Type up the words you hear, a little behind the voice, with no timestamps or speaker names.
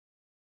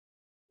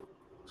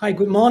Hi,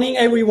 good morning,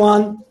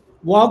 everyone.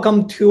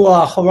 Welcome to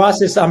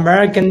Horasis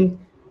American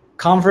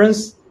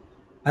Conference.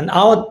 And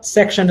our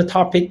section, the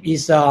topic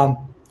is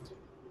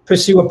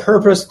pursue a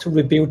purpose to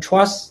rebuild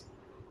trust.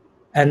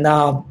 And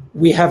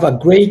we have a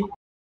great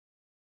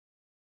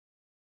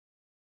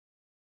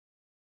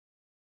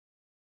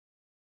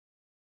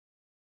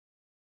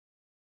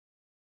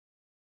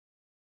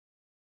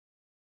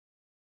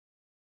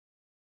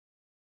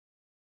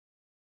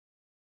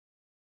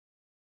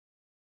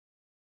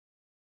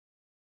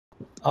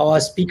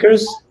our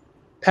speakers,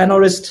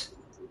 panelists.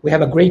 We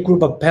have a great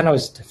group of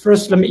panelists.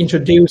 First, let me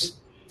introduce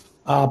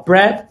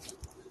Brad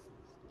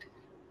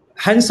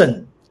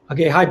Hansen.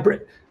 Okay, hi,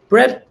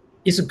 Brad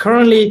is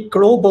currently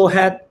global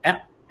head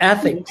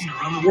ethics,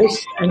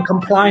 risk and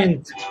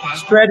compliance,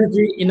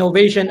 strategy,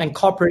 innovation, and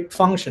corporate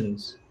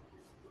functions.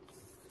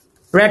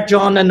 Brad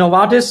joined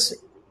Novartis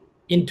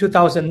in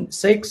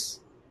 2006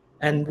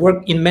 and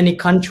worked in many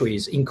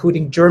countries,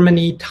 including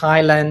Germany,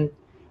 Thailand,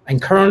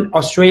 and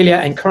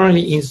Australia, and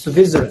currently in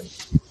Switzerland.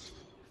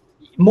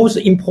 Most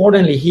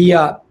importantly, he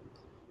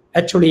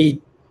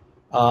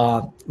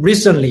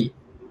recently,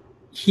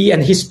 he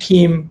and his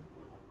team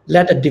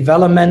led the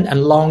development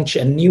and launch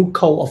a new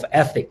code of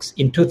ethics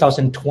in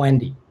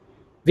 2020,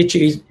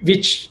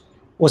 which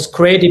was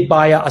created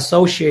by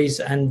associates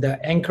and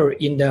anchored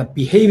in the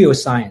behavioral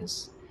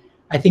science.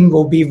 I think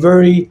we'll be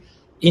very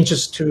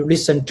interested to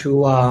listen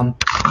to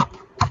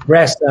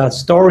Brad's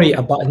story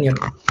about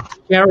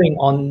sharing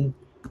on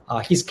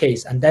his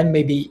case, and then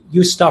maybe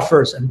you start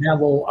first, and then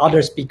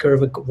other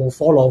speakers will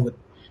follow with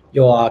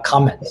your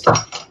comments.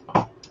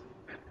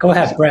 Go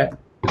ahead, Brad.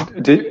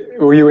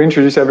 Will you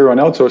introduce everyone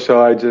else, or shall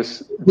I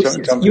just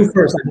jump you in?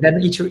 first, and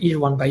then each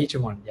one by each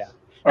one, yeah.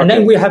 And Okay.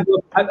 then we have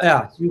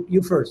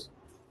you first.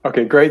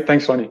 Okay, great.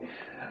 Thanks, Donny.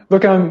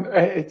 Look,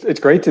 it's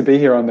great to be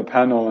here on the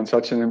panel on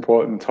such an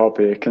important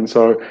topic, and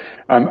so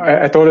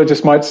I thought I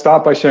just might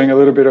start by sharing a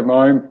little bit of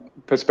my own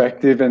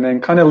perspective, and then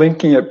kind of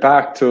linking it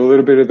back to a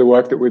little bit of the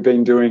work that we've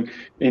been doing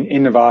in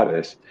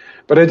Novartis.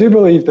 But I do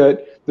believe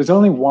that there's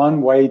only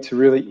one way to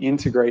really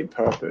integrate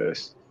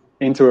purpose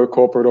into a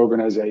corporate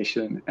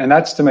organization, and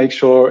that's to make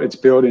sure it's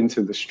built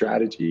into the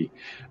strategy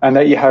and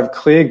that you have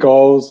clear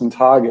goals and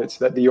targets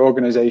that the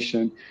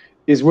organization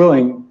is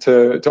willing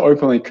to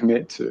openly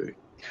commit to.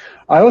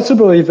 I also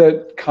believe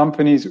that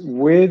companies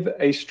with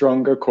a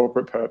stronger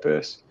corporate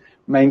purpose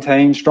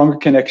maintain stronger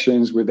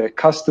connections with their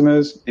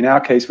customers, in our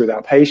case with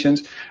our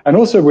patients, and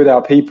also with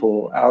our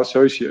people, our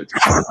associates.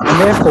 And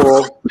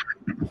therefore,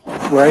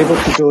 we're able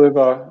to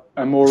deliver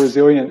a more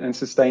resilient and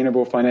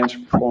sustainable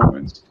financial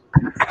performance.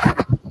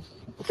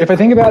 If I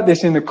think about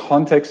this in the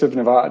context of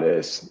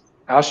Novartis,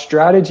 our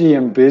strategy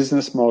and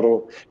business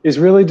model is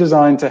really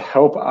designed to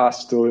help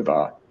us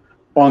deliver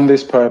on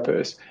this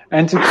purpose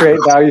and to create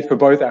value for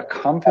both our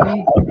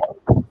company,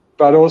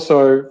 but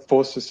also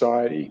for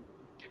society.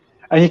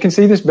 And you can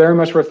see this very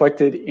much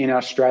reflected in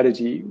our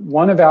strategy.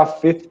 One of our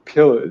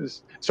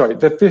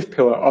the fifth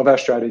pillar of our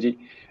strategy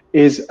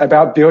is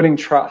about building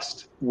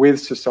trust with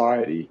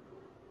society.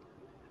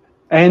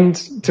 And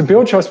to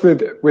build trust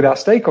with our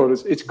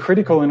stakeholders, it's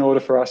critical in order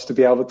for us to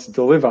be able to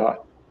deliver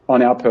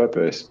on our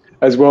purpose,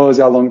 as well as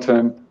our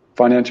long-term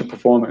financial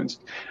performance.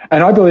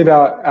 And I believe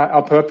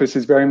our purpose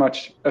is very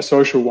much a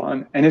social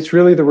one, and it's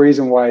really the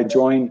reason why I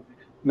joined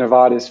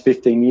Novartis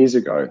 15 years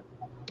ago.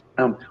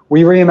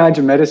 We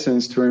reimagine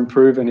medicines to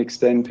improve and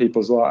extend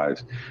people's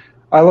lives.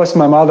 I lost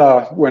my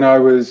mother when I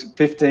was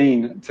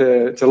 15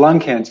 to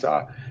lung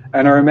cancer,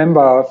 and I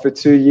remember for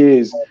 2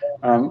 years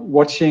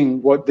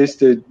watching what this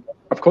did,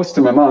 of course,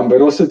 to my mom,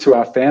 but also to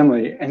our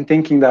family, and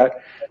thinking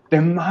that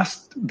there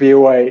must be a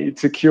way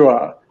to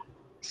cure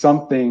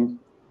something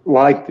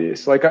like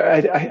this. Like,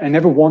 I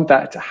never want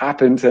that to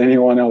happen to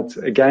anyone else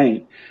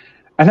again.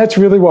 And that's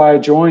really why I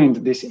joined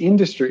this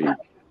industry.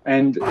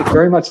 And it's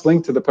very much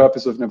linked to the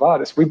purpose of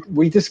Novartis.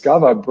 We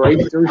discover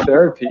breakthrough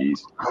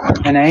therapies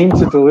and aim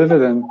to deliver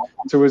them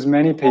to as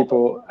many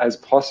people as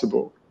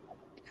possible.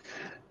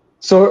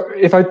 So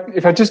if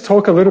I just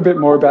talk a little bit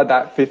more about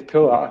that fifth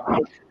pillar,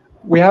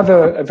 we have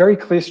a very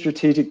clear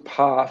strategic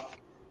path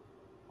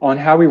on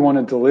how we want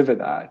to deliver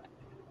that.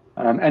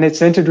 And it's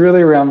centered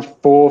really around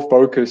 4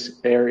 focus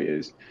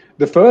areas.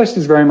 The first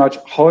is very much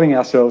holding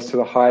ourselves to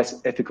the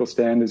highest ethical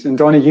standards. And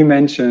Donny, you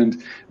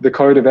mentioned the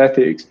Code of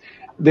Ethics.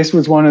 This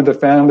was one of the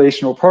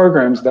foundational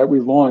programs that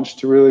we launched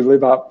to really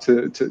live up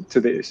to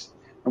this,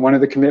 and one of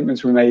the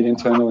commitments we made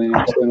internally and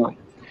externally.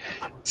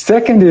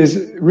 Second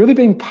is really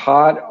being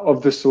part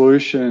of the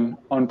solution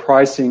on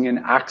pricing and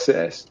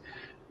access.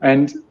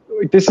 And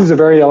this is a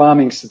very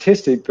alarming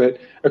statistic, but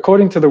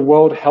according to the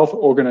World Health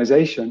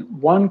Organization,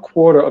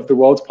 1/4 of the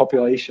world's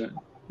population,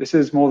 this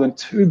is more than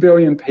 2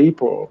 billion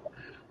people,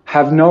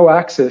 have no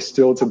access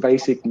still to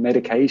basic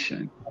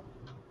medication.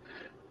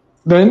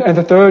 And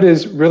the third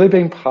is really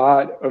being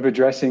part of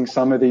addressing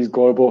some of these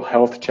global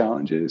health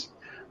challenges.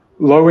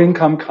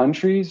 Low-income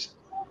countries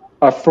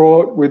are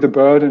fraught with the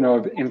burden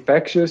of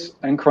infectious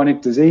and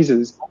chronic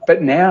diseases,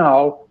 but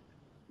now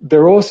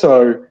they're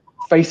also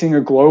facing a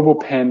global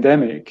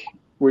pandemic,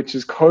 which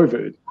is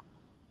COVID.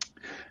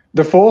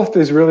 The fourth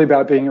is really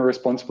about being a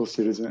responsible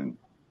citizen.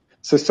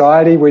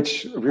 Society,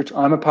 which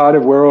I'm a part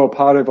of, we're all a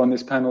part of on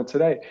this panel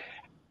today,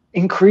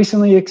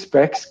 increasingly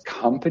expects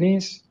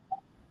companies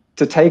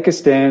to take a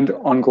stand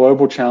on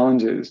global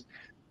challenges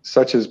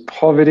such as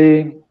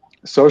poverty,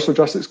 social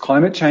justice,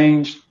 climate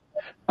change,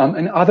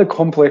 and other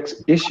complex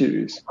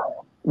issues.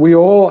 We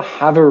all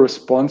have a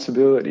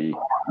responsibility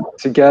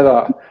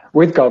together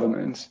with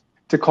governments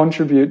to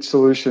contribute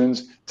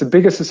solutions to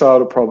bigger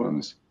societal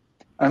problems.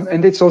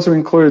 And this also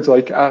includes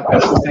like our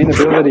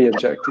sustainability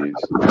objectives.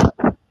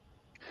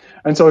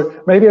 And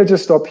so maybe I'll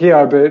just stop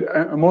here, but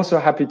I'm also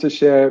happy to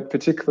share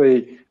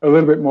particularly a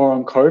little bit more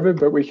on COVID,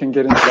 but we can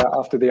get into that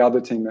after the other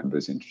team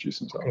members introduce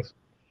themselves. Okay.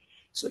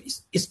 So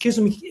excuse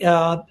me,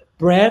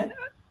 Brad,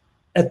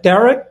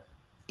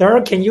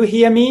 Daryl, can you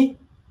hear me?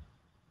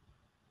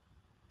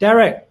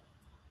 Daryl,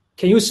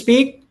 can you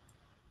speak?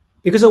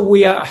 Because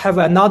we have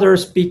another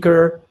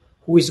speaker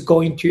who is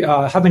going to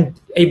haven't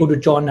able to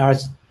join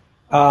us.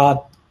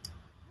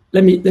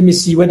 Let me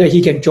see whether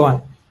he can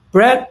join.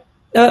 Brad,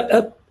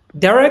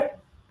 Derek,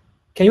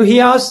 can you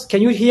hear us?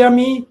 Can you hear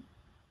me?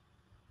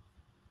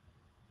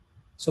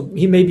 So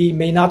he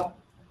may not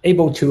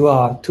able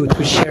to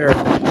share.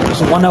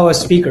 He's one of our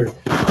speakers.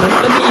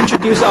 Let me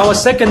introduce our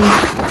second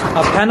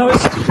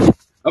panelist,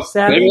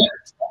 Sari.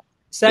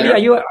 Sari, are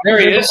you? There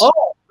he is.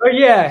 Oh,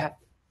 yeah.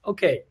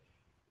 Okay.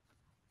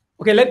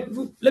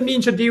 Let me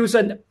introduce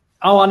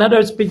our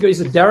another speaker is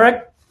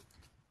Derek.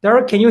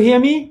 Derek, can you hear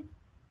me?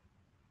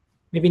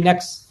 Maybe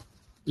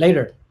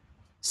later.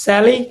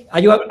 Sally, are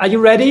you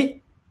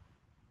ready?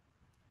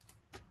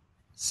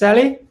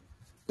 Sally,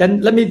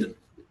 then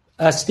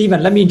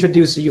Stephen, let me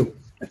introduce you.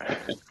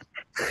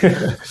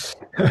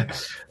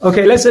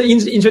 Okay, let's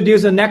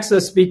introduce the next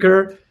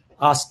speaker,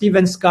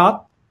 Stephen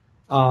Scott.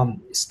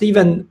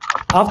 Stephen,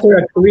 after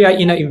a career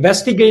in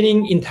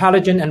investigating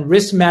intelligence and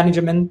risk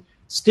management,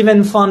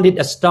 Stephen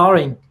founded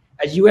Starling,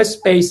 a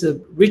US-based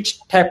rich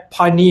tech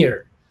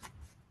pioneer.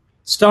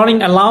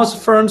 Starling allows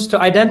firms to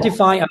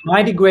identify and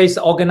mitigate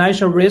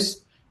organizational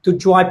risks to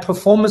drive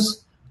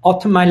performance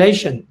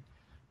optimization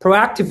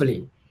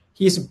proactively.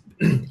 He's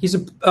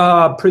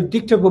a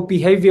predictable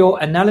behavioral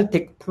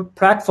analytic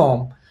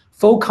platform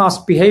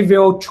forecasts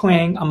behavioral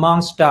trend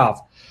among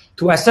staff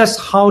to assess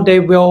how they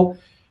will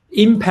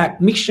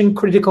impact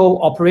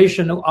mission-critical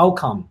operational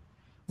outcome.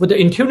 With the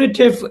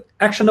intuitive,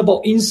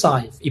 actionable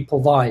insight it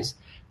provides,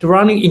 the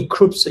running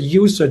equips a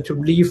user to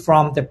leave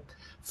from the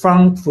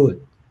front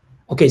foot.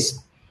 Okay,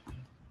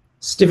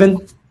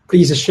 Stephen,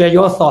 please share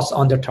your thoughts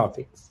on the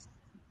topic.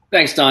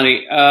 Thanks,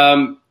 Donny.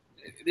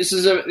 This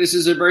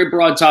is a very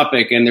broad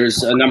topic, and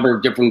there's a number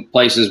of different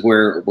places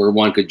where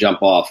one could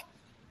jump off.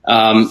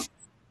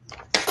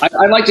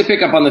 I'd like to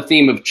pick up on the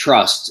theme of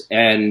trust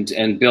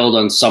and build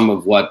on some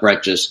of what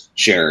Brett just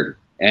shared.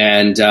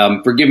 And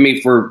forgive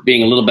me for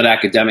being a little bit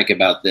academic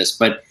about this,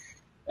 but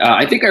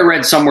I think I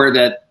read somewhere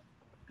that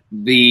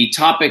the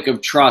topic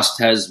of trust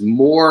has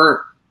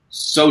more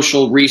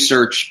social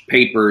research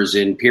papers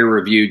in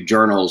peer-reviewed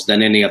journals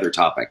than any other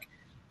topic.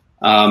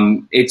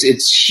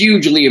 It's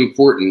hugely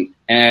important,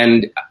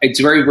 and it's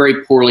very,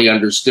 very poorly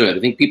understood. I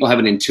think people have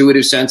an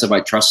intuitive sense of I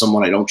trust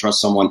someone, I don't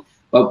trust someone,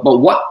 but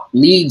what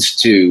leads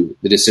to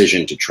the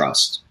decision to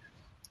trust?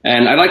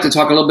 And I'd like to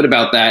talk a little bit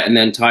about that and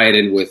then tie it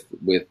in with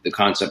the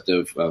concept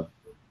of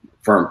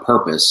firm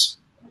purpose.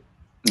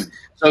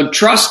 So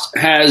trust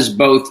has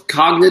both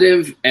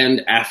cognitive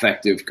and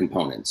affective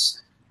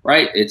components,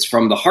 right? It's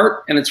from the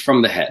heart and it's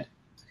from the head.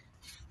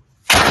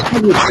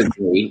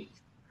 Cognitively,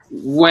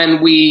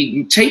 when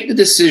we take the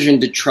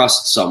decision to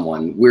trust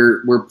someone,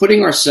 we're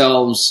putting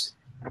ourselves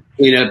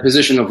in a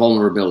position of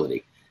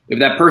vulnerability. If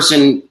that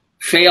person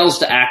fails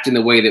to act in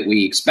the way that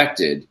we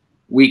expected,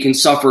 we can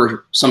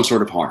suffer some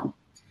sort of harm.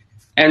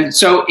 And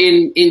so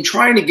in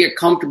trying to get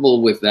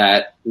comfortable with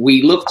that,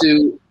 we look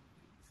to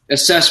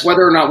assess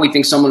whether or not we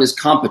think someone is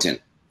competent,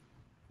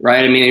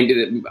 right? I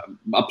mean,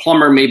 a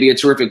plumber may be a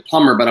terrific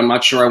plumber, but I'm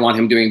not sure I want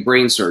him doing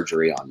brain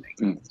surgery on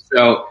me.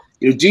 So,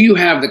 do you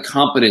have the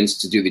competence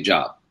to do the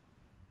job?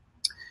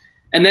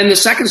 And then the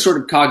second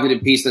sort of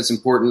cognitive piece that's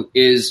important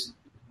is,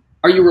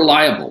 are you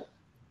reliable?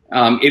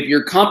 If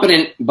you're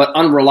competent but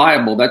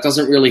unreliable, that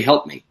doesn't really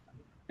help me.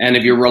 And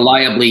if you're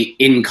reliably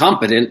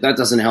incompetent, that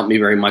doesn't help me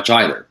very much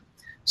either.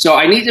 So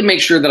I need to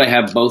make sure that I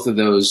have both of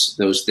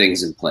those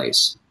things in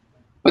place.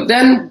 But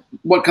then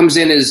what comes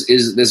in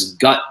is this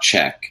gut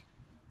check.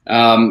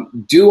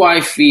 Do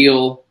I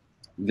feel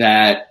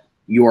that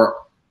you're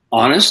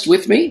honest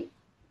with me?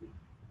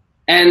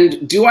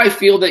 And do I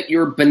feel that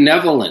you're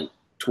benevolent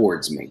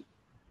towards me?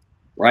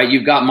 Right?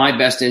 You've got my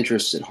best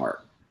interests at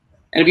heart.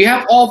 And if you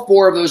have all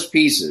four of those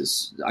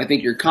pieces, I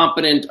think you're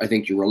competent, I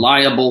think you're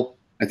reliable,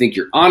 I think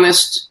you're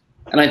honest,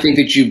 and I think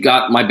that you've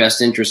got my best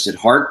interests at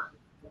heart,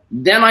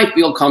 then I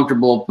feel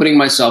comfortable putting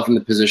myself in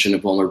the position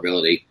of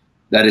vulnerability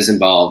that is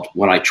involved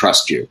when I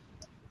trust you.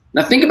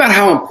 Now think about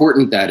how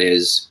important that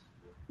is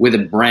with a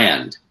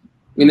brand.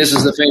 I mean, this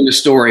is the famous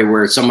story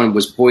where someone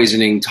was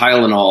poisoning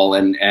Tylenol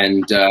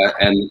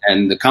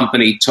and the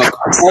company took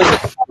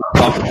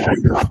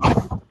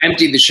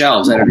emptied the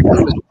shelves at an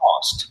enormous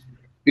cost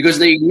because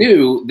they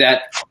knew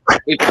that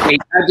if they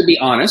had to be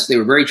honest, they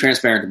were very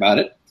transparent about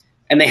it,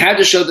 and they had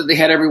to show that they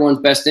had everyone's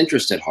best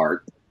interest at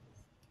heart.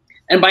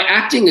 And by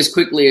acting as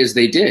quickly as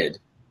they did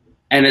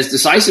and as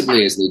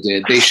decisively as they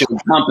did, they showed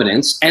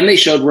competence and they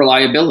showed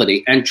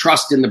reliability and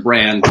trust in the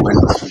brand.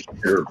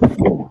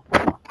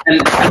 And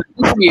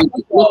if you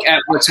look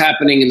at what's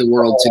happening in the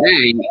world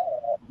today,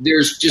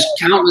 there's just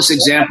countless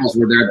examples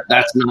where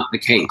that's not the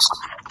case.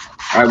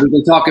 We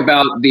can talk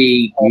about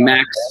the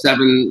MAX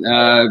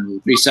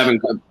 737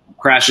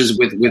 crashes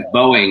with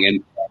Boeing,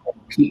 and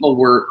people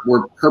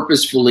were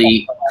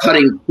purposefully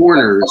cutting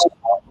corners.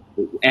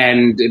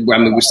 And I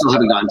mean, we still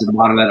haven't gotten to the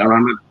bottom of that.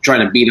 I'm not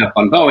trying to beat up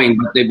on Boeing,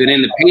 but they've been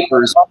in the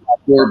papers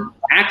for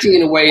acting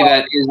in a way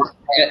that is,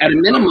 at a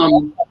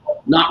minimum,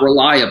 not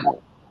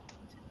reliable.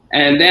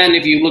 And then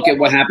if you look at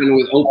what happened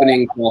with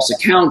opening false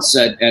accounts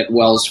at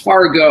Wells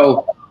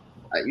Fargo,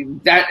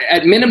 that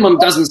at minimum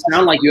doesn't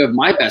sound like you have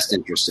my best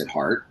interest at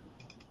heart.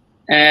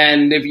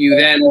 And if you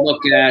then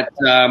look at,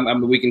 I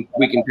mean, we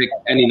can pick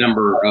any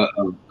number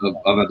of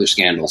other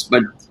scandals,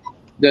 but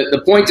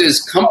the point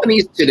is,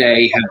 companies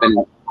today have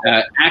been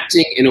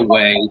acting in a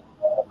way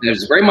that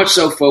is very much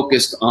so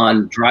focused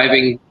on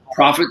driving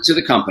profit to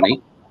the company,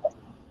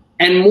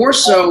 and more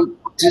so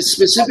to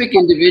specific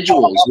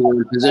individuals who are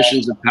in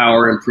positions of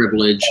power and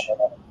privilege,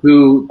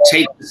 who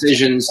take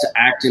decisions to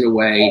act in a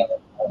way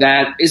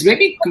that is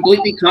maybe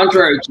completely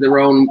contrary to their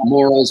own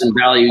morals and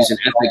values and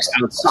ethics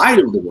outside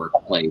of the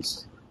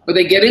workplace. But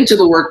they get into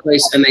the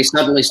workplace and they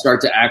suddenly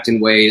start to act in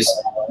ways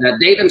that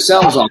they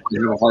themselves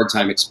often have a hard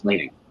time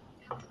explaining.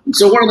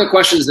 So one of the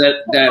questions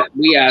that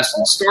we asked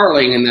in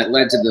Starling and that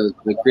led to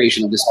the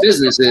creation of this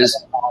business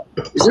is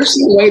there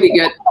some way to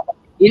get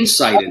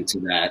insight into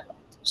that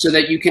so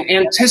that you can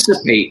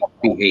anticipate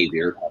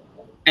behavior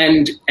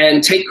and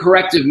take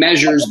corrective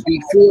measures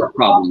before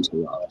problems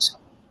arise,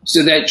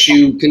 so that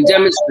you can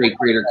demonstrate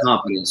greater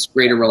competence,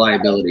 greater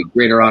reliability,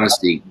 greater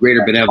honesty,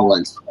 greater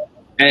benevolence?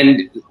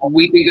 And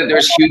we think that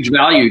there's huge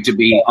value to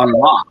be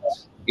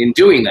unlocked in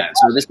doing that.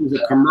 So this is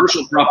a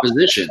commercial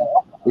proposition.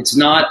 It's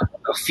not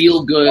a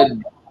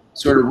feel-good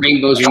sort of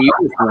rainbows and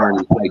unicorn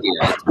idea.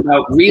 It's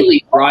about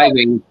really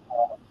driving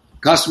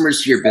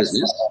customers to your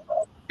business.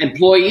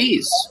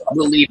 Employees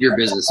will leave your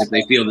business if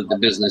they feel that the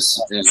business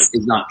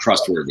is not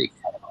trustworthy.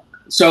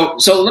 So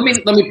let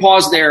me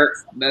pause there.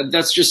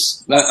 That's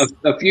just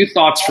a few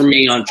thoughts from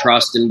me on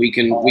trust, and we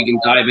can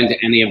dive into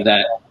any of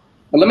that.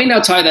 But let me now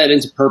tie that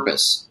into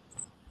purpose.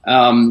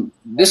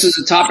 This is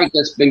a topic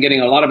that's been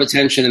getting a lot of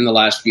attention in the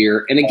last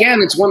year. And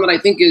again, it's one that I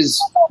think is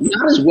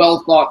not as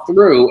well thought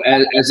through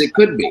as it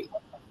could be.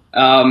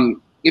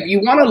 If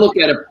you want to look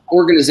at an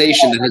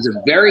organization that has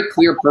a very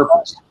clear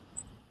purpose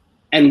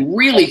and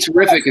really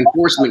terrific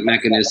enforcement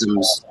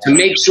mechanisms to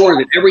make sure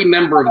that every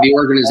member of the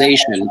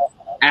organization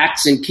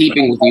acts in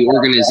keeping with the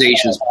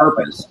organization's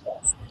purpose,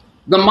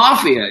 the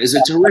mafia is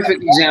a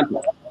terrific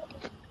example,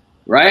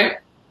 right?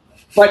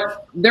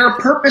 But their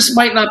purpose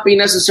might not be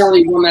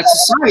necessarily one that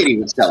society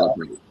would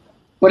celebrate.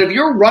 But if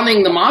you're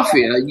running the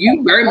mafia,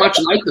 you very much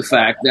like the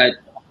fact that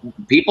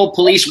people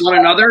police one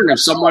another, and if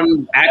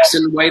someone acts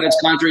in a way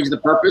that's contrary to the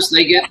purpose,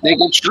 they get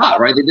shot,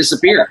 right? They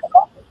disappear.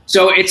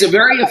 So it's a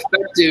very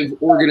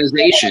effective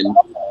organization,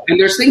 and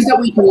there's things that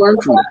we can learn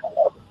from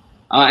that.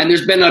 And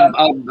there's been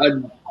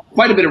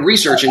quite a bit of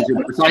research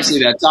into precisely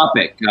that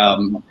topic.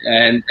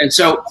 And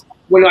so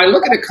when I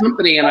look at a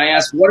company and I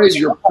ask, what is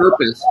your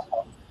purpose?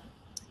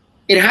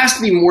 It has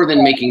to be more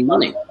than making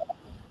money.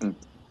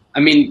 I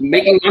mean,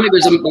 making money,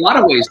 there's a lot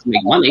of ways to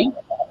make money.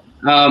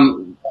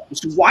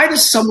 So why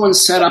does someone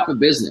set up a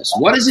business?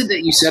 What is it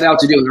that you set out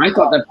to do? And I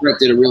thought that Brett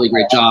did a really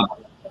great job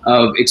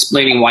of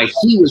explaining why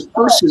he was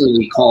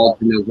personally called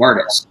to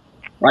Novartis,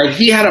 right?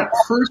 He had a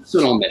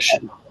personal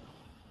mission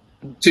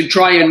to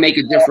try and make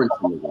a difference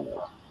in the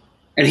world.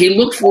 And he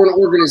looked for an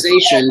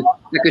organization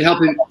that could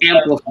help him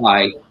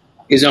amplify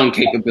his own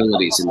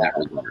capabilities in that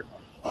regard.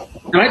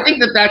 And I think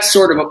that that's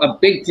sort of a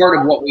big part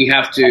of what we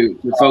have to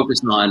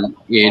focus on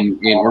in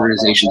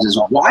organizations is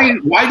why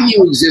do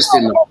you exist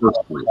in the first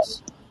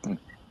place?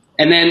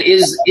 And then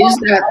is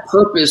that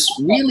purpose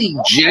really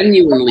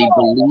genuinely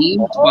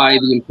believed by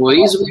the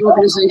employees of the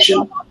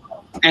organization?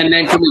 And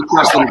then can we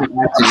trust them to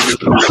act?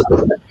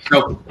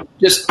 So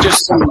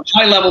just some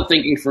high level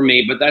thinking for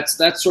me, but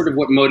that's sort of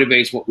what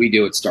motivates what we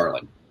do at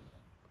Starling.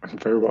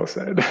 Very well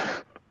said.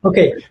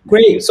 Okay,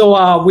 great.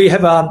 So we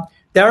have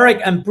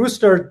Derek and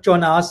Brewster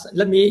join us.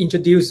 Let me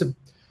introduce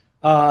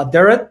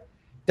Derek.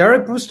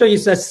 Derek Brewster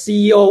is a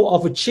CEO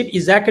of Chief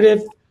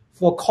Executive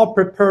for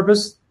Corporate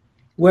Purpose,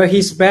 where he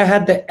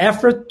spearheaded the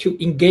effort to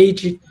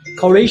engage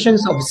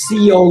coalitions of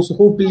CEOs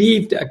who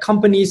believed a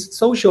company's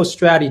social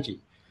strategy,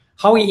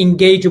 how he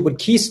engaged with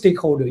key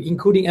stakeholders,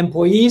 including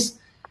employees,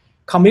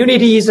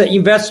 communities,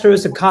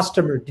 investors, and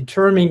customers,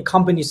 determine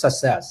company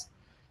success.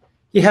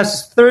 He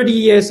has 30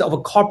 years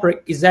of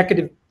corporate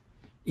executive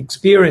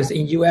experience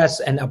in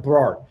U.S. and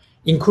abroad,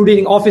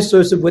 including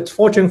officers with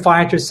Fortune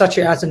 500 such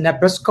as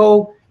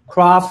Nabisco,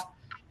 Kraft,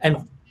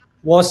 and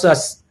was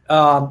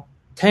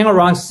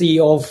turnaround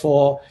CEO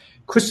for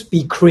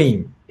Krispy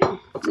Kreme.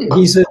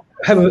 He's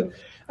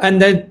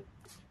and then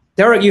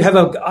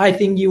Daryl, I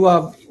think you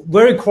are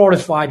very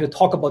qualified to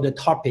talk about the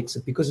topics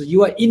because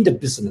you are in the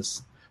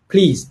business.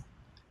 Please.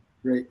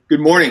 Great.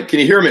 Good morning. Can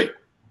you hear me?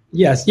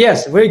 Yes,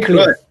 very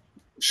clear. Good.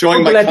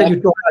 Showing my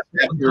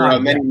after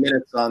many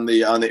minutes on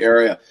the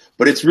area,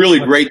 but it's really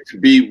great to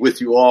be with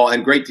you all,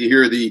 and great to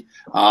hear the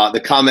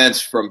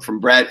comments from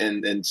Brett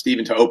and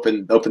Stephen to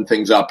open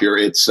things up here.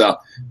 It's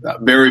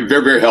very,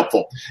 very, very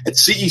helpful. At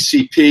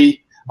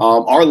CECP,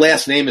 our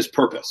last name is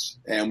Purpose,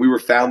 and we were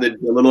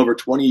founded a little over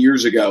 20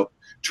 years ago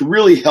to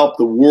really help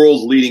the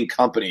world's leading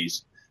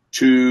companies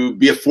to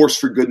be a force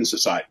for good in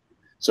society.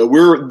 So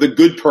we're the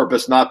good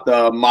purpose, not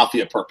the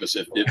mafia purpose.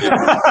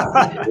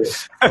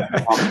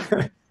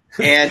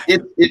 And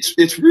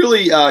it's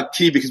really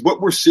key because what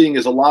we're seeing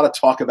is a lot of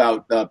talk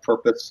about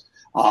purpose.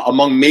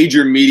 Among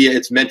major media,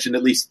 it's mentioned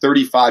at least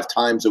 35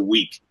 times a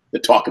week, the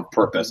talk of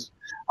purpose.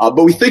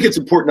 But we think it's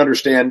important to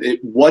understand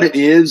what it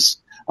is,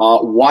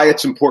 why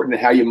it's important,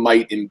 and how you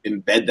might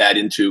embed that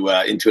into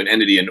an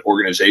entity and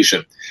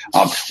organization.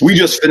 We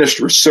just finished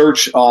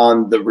research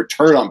on the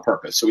return on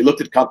purpose. So we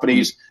looked at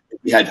companies.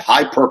 We had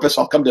high purpose.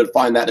 I'll come to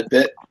define that in a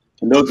bit.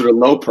 And those that are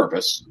low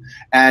purpose.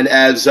 And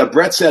as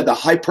Brett said, the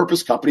high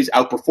purpose companies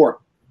outperform.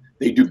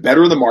 They do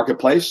better in the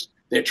marketplace.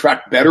 They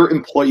attract better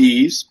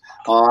employees,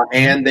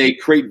 and they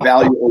create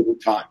value over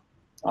time.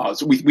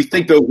 So we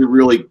think those are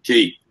really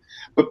key.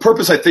 But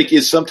purpose, I think,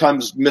 is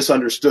sometimes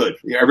misunderstood.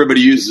 Everybody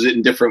uses it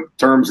in different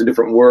terms and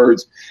different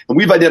words. And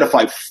we've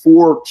identified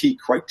 4 key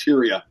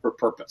criteria for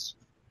purpose.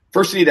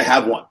 First, you need to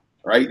have one,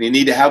 right? You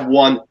need to have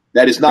one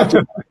that is not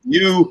just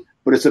you,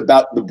 but it's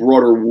about the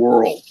broader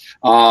world.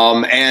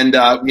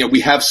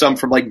 We have some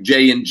from like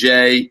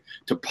J&J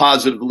to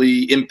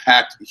positively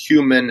impact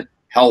human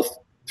health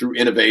through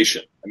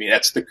innovation. I mean,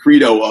 that's the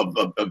credo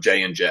of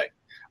J&J.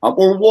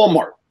 Or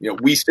Walmart.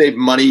 We save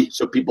money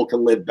so people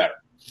can live better.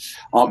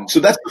 So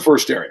that's the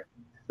first area.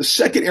 The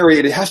second area,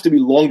 it has to be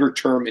longer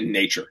term in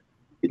nature.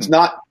 It's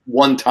not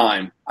one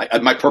time.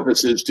 My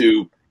purpose is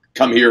to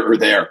come here or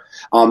there.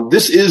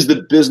 This is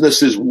the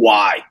business's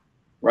why,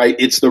 right?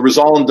 It's the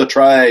raison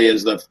d'etre,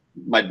 as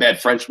my bad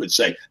French would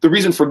say, the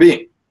reason for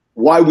being,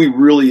 why we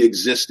really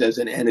exist as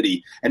an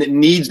entity, and it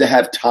needs to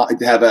have time,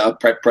 to have a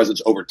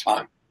presence over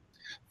time.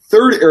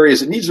 Third area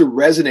is it needs to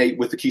resonate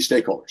with the key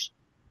stakeholders,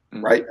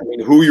 right? I mean,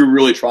 who you're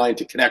really trying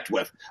to connect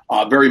with,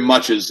 very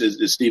much as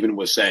Stephen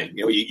was saying.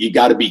 You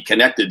got to be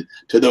connected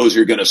to those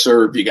you're going to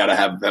serve. You got to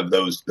have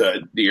those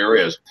the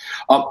areas.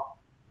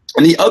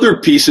 And the other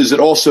piece is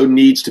it also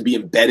needs to be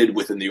embedded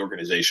within the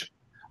organization,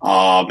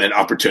 an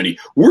opportunity.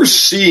 We're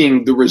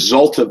seeing the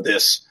result of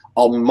this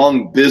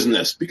among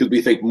business because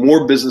we think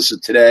more businesses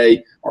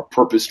today are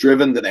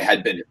purpose-driven than they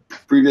had been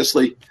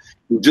previously.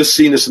 We've just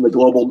seen this in the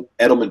Global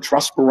Edelman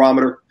Trust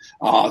Barometer.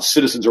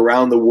 Citizens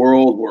around the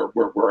world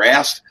were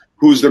asked,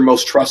 who's their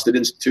most trusted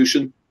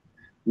institution?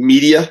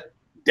 Media,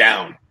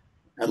 down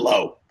and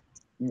low.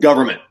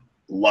 Government,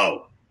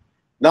 low.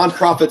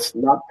 Nonprofits,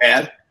 not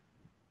bad.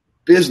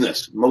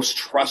 Business, most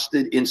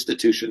trusted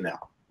institution now.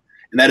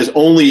 And that has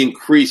only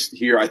increased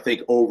here, I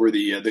think, over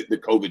the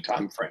COVID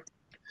timeframe.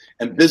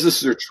 And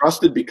businesses are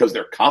trusted because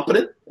they're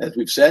competent, as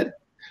we've said.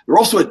 They're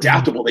also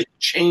adaptable. They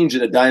change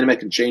in a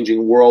dynamic and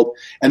changing world.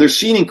 And they're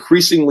seen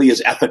increasingly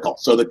as ethical.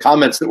 So the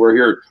comments that were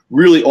here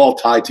really all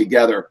tie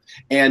together.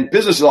 And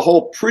business as a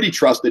whole, pretty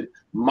trusted.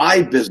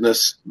 My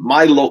business,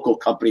 my local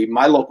company,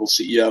 my local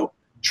CEO,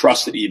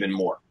 trusted even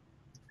more.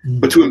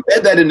 But to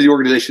embed that into the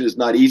organization is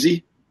not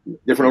easy.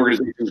 Different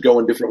organizations go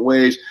in different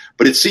ways.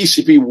 But at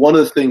CCP, one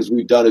of the things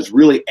we've done is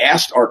really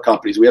asked our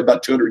companies, we have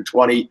about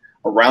 220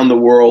 around the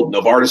world,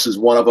 Novartis is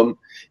one of them,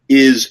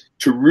 is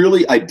to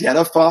really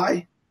identify,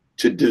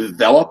 to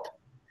develop,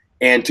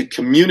 and to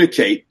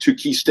communicate to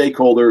key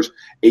stakeholders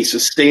a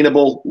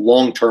sustainable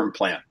long-term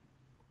plan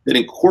that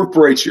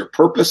incorporates your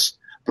purpose,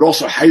 but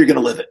also how you're going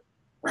to live it,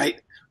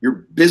 right? Your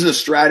business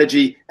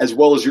strategy as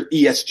well as your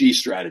ESG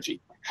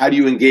strategy. How do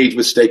you engage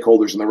with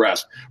stakeholders and the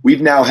rest?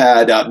 We've now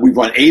had, we've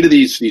run 8 of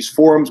these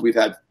forums. We've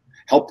had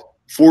helped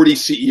 40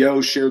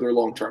 CEOs share their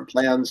long-term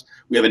plans.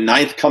 We have a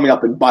 9th coming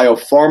up in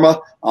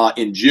biopharma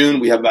in June.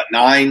 We have about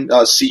 9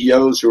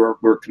 CEOs who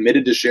are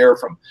committed to share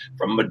from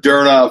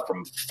Moderna,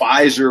 from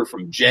Pfizer,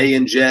 from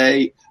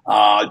J&J,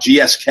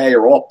 GSK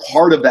are all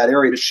part of that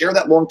area to share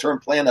that long-term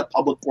plan, that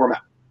public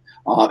format.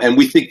 And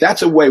we think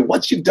that's a way,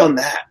 once you've done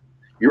that,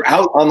 you're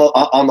out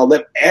on the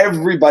lip.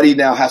 Everybody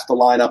now has to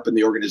line up in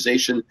the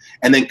organization,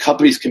 and then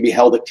companies can be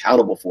held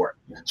accountable for it.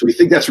 So we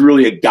think that's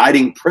really a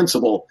guiding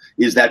principle,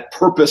 is that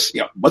purpose,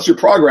 what's your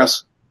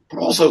progress, but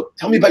also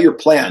tell me about your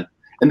plan,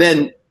 and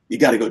then you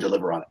got to go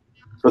deliver on it.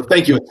 So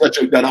thank you. It's such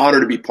an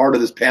honor to be part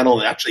of this panel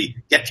and actually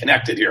get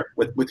connected here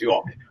with you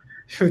all.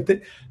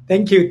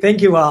 Thank you,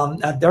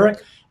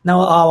 Derek. Now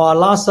our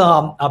last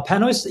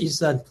panelist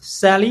is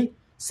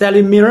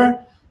Sari Miller.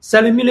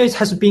 Sari Miller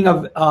has been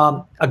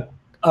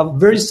a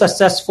very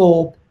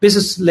successful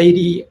business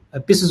lady, a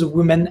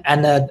businesswoman,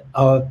 and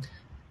an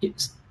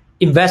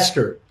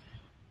investor.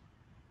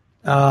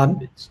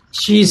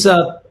 She's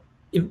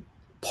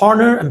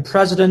partner and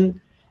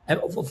president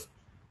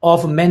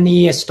of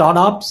many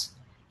startups.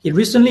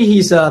 He's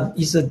a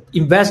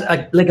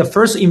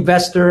first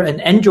investor,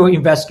 an angel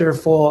investor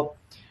for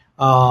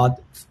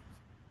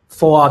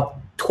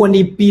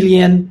 20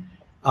 billion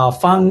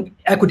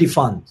equity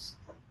funds.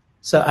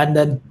 So and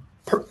then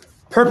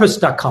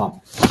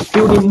purpose.com,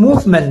 building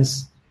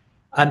movements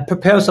and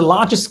prepares a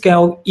larger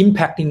scale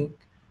impacting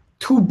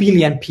 2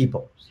 billion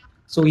people.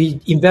 So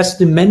he invests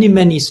in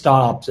many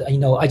startups.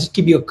 I just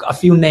give you a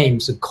few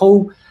names: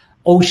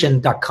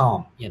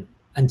 CoOcean.com,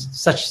 and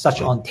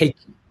such on. Take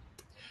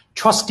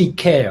Trusted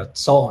Care,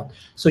 so on.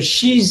 So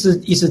is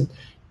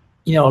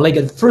like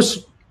a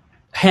first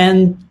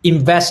hand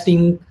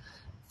investing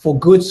for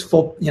goods,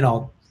 for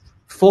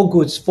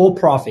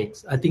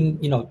profits. I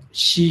think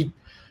she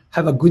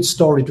have a good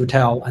story to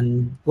tell.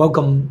 And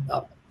welcome,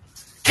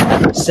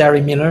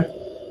 Sari Miller.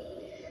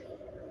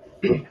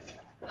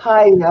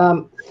 Hi,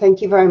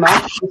 thank you very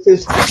much.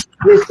 This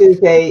is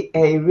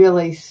a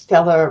really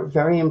stellar,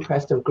 very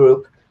impressive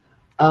group.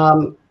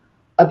 I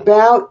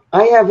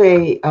have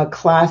a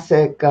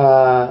classic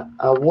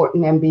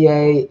Wharton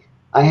MBA.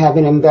 I have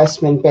an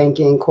investment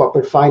banking,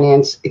 corporate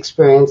finance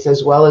experience,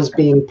 as well as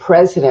being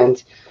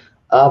president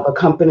of a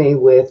company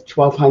with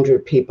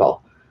 1,200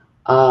 people,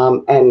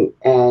 and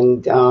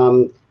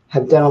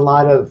have done a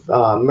lot of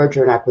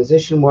merger and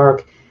acquisition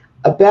work.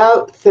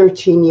 About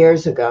 13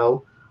 years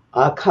ago,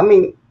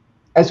 coming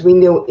as we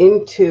knew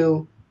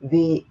into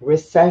the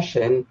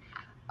recession,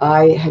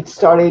 I had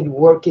started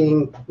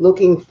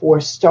looking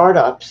for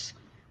startups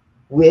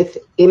with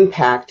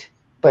impact,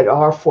 but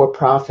are for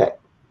profit.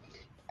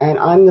 And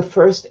I'm the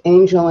first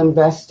angel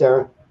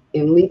investor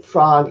in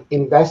Leapfrog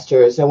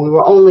Investors. And we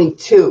were only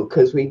two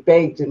because we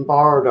begged and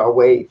borrowed our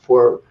way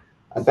for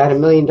about $1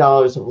 million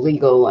of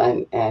legal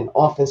and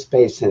office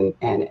space and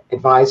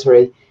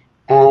advisory.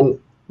 And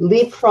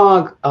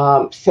Leapfrog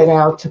set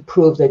out to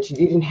prove that you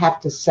didn't have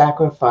to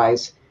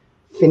sacrifice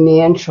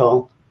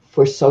financial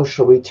for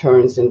social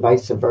returns and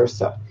vice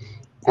versa.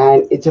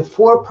 And it's a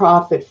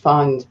for-profit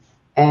fund,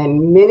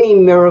 and many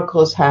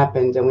miracles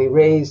happened, and we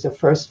raised the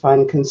first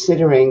fund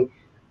considering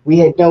we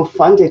had no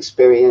fund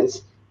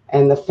experience,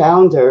 and the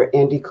founder,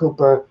 Andy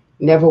Cooper,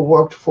 never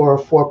worked for a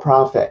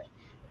for-profit,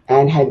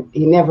 and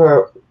he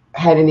never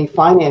had any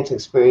finance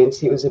experience.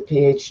 He was a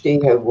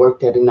PhD, had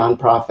worked at a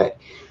nonprofit.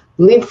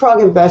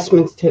 Leapfrog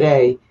Investments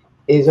today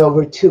is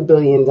over $2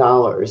 billion.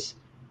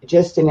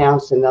 Just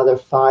announced another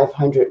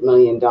 $500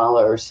 million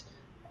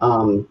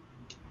from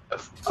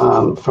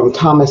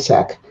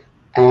Thomasek.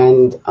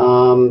 And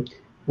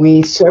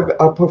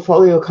our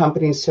portfolio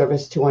companies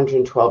service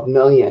 212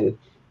 million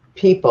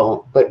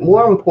people, but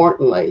more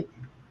importantly,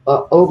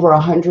 over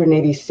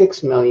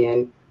 186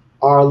 million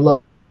are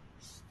low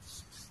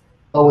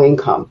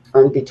income,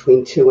 earn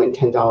between $2 and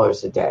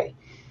 $10 a day.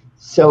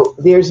 So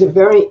there's a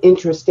very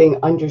interesting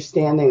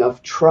understanding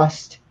of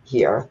trust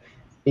here,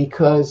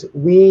 because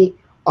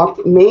our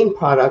main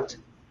product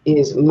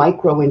is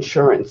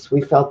microinsurance.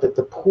 We felt that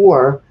the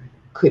poor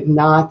could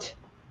not.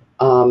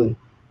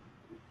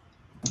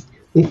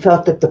 We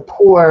felt that the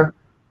poor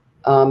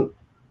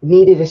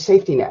needed a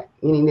safety net.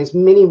 Meaning, there's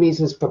many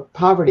reasons for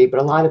poverty, but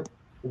a lot of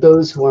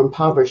those who are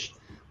impoverished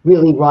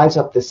really rise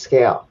up the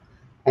scale.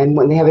 And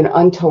when they have an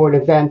untoward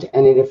event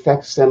and it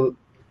affects them,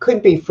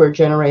 could be for a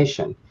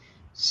generation.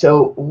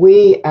 So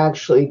we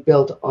actually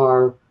built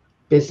our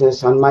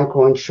business on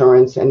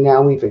microinsurance, and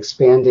now we've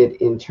expanded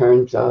in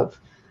terms of,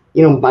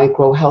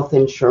 micro health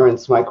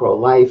insurance, micro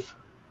life,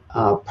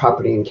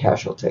 property and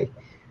casualty.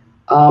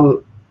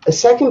 The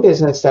second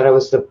business that I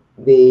was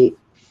the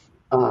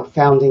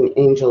founding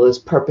angel is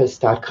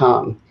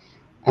purpose.com.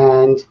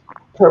 And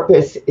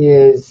Purpose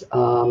is,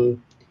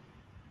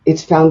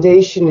 its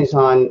foundation is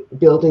on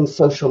building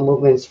social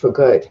movements for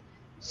good.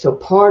 So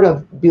part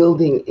of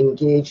building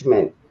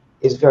engagement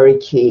is very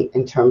key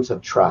in terms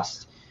of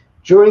trust.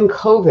 During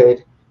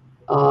COVID,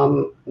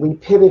 we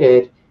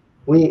pivoted.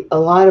 A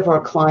lot of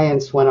our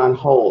clients went on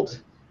hold,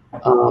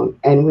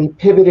 and we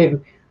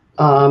pivoted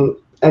and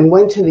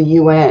went to the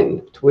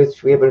UN, to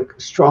which we have a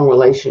strong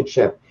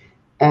relationship,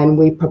 and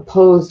we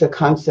proposed the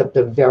concept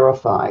of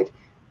verified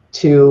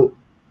to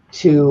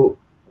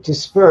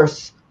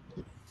disperse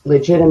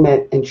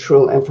legitimate and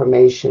true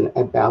information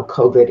about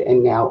COVID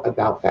and now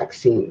about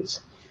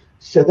vaccines.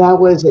 So that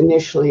was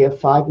initially a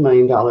 $5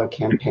 million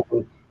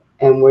campaign,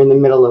 and we're in the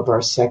middle of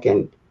our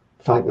second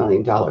 $5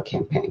 million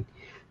campaign.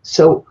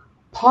 So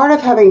part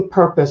of having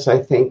purpose, I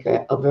think,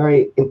 a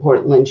very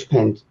important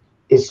linchpin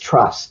is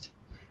trust.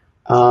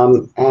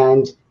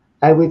 And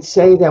I would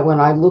say that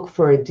when I look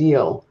for a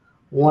deal,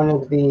 one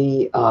of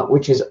the,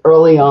 which is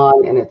early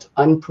on and it's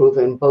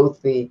unproven, both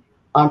the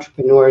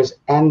entrepreneurs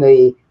and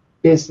the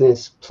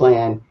business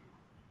plan,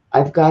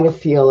 I've got to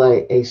feel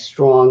a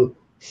strong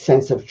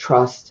sense of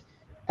trust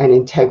and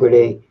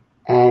integrity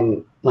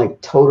and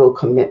like total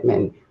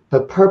commitment.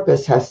 But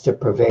purpose has to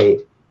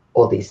pervade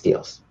all these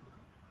deals.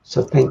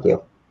 So thank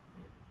you.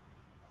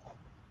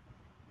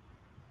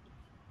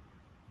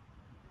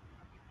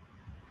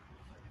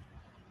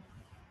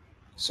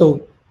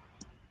 So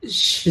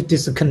she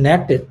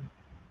disconnected.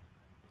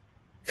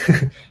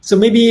 So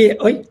maybe,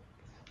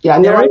 Yeah,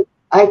 no, Daryl?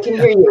 I can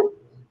hear you.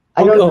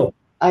 I don't know. Oh,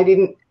 I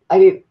didn't.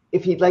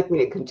 If you'd like me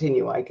to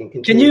continue, I can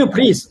can continue. you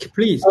please Okay,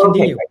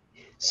 continue? great.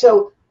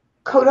 So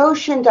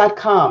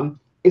CodeOcean.com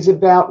is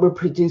about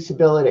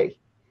reproducibility.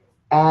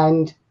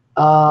 And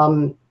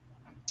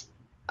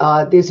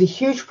there's a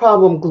huge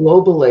problem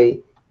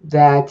globally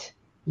that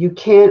you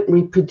can't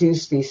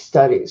reproduce these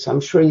studies.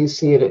 I'm sure you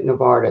see it at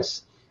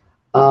Novartis.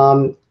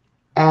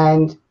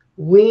 And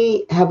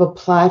we have a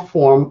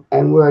platform,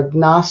 and we're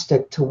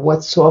agnostic to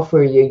what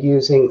software you're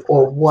using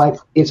or what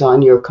is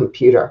on your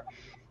computer.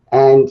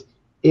 And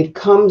it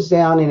comes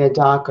down in a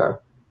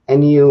Docker,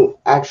 and you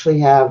actually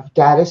have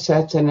data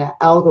sets and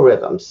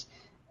algorithms,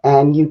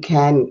 and you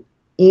can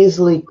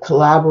easily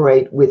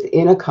collaborate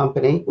within a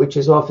company, which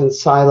is often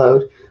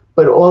siloed,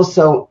 but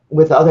also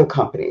with other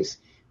companies,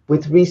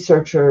 with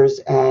researchers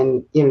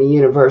and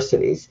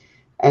universities.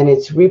 And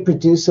it's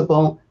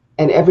reproducible,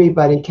 and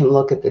everybody can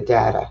look at the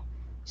data.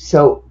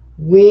 So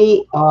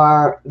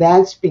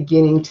that's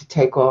beginning to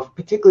take off,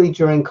 particularly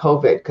during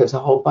COVID, because a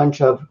whole bunch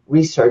of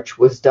research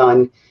was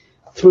done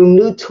through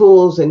new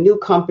tools and new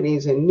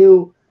companies and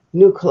new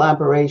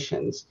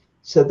collaborations.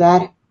 So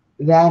that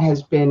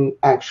has been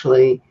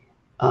actually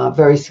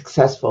very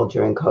successful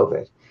during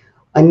COVID.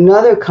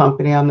 Another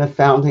company, I'm the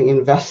founding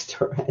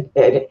investor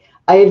at,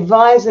 I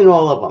advise in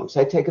all of them,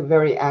 so I take a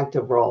very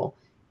active role,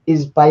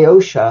 is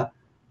Biotia,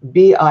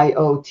 BIOTIA.io.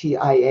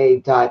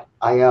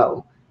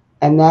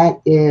 And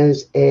that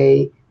is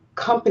a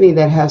company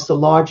that has the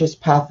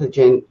largest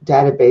pathogen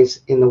database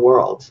in the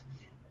world.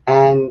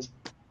 And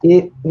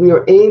we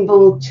are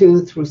able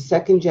to, through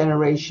second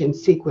generation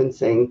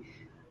sequencing,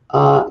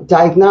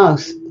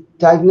 diagnose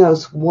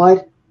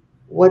what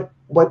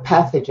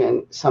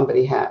pathogen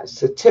somebody has.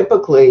 So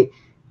typically,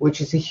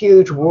 which is a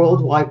huge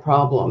worldwide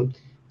problem,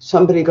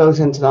 somebody goes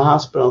into the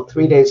hospital,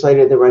 3 days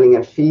later they're running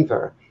a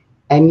fever,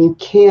 and you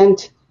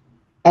can't,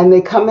 and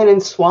they come in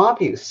and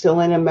swab you, still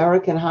in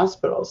American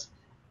hospitals,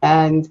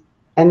 and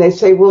they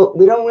say, well,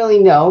 we don't really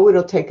know,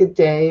 it'll take a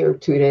day or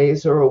 2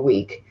 days or a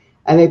week,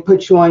 and they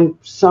put you on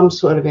some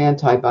sort of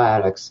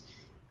antibiotics.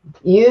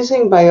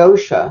 Using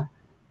Biotia,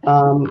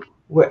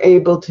 we're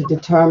able to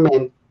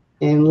determine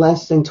in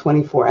less than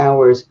 24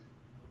 hours,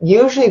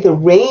 usually the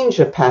range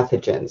of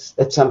pathogens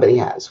that somebody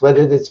has,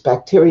 whether it's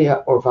bacteria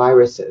or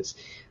viruses.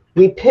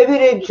 We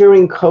pivoted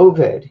during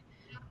COVID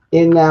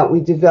in that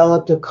we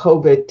developed a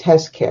COVID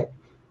test kit,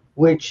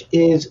 which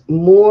is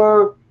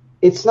more,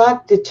 it's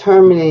not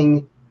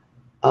determining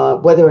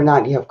whether or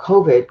not you have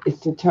COVID,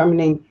 it's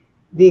determining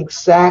the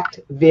exact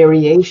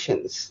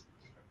variations.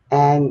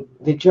 And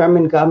the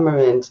German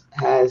government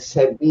has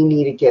said we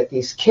need to get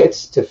these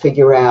kits to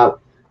figure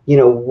out,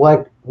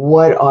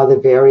 what are the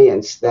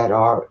variants that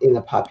are in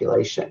the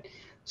population.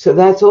 So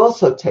that's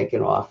also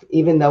taken off,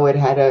 even though it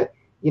had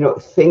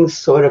things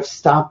sort of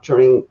stopped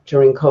during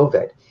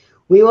COVID.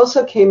 We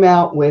also came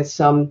out with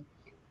some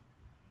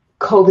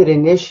COVID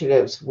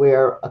initiatives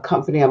where a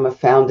company I'm a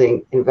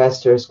founding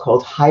investor is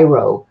called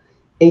Hyro,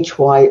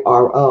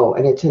 HYRO,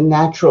 and it's a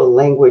natural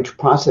language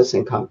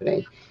processing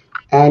company.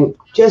 And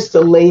just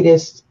the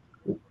latest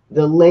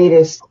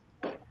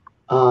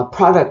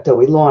product that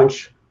we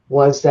launched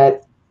was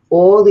that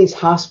all these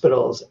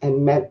hospitals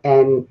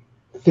and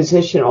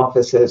physician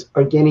offices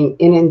are getting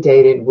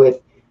inundated with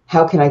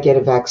how can I get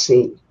a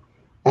vaccine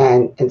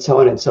and so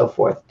on and so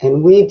forth.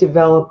 And we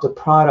developed a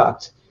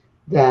product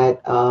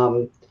that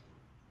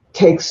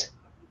takes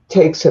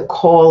a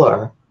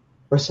caller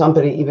or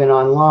somebody even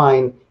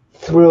online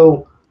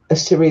through a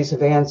series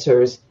of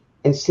answers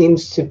and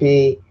seems to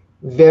be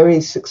very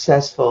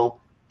successful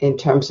in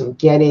terms of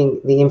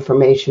getting the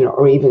information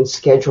or even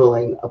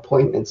scheduling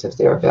appointments if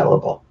they're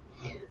available.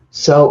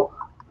 So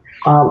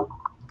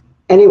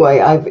anyway,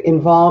 I've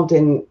involved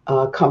in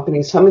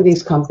companies. Some of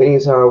these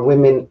companies are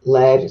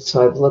women-led,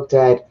 so I've looked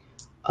at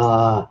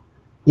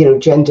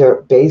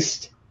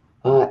gender-based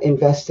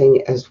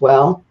investing as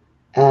well.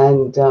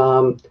 And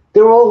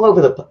they're all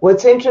over the place.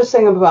 What's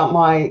interesting about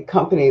my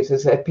companies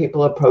is that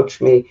people approach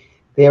me.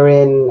 They're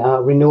in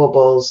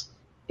renewables,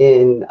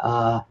 in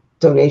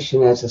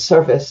donation as a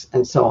service,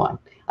 and so on.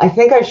 I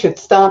think I should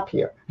stop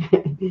here.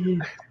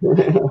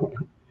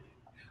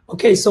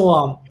 Okay,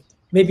 so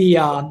maybe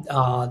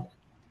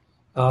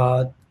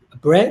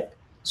Brett,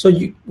 so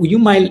you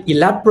might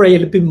elaborate a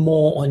little bit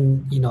more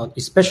on,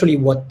 especially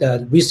what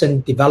the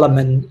recent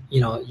development,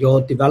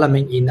 your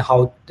development in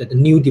how the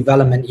new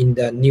development in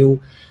the new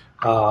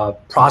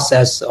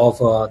process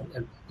of,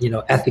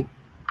 ethics,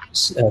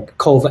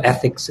 code of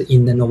ethics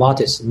in the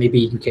Novartis. Maybe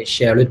you can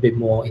share a little bit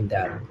more in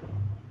that.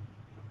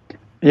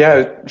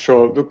 Yeah,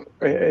 sure. Look,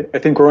 I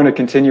think we're on a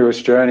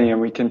continuous journey, and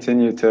we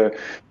continue to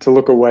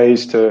look at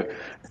ways to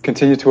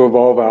continue to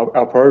evolve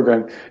our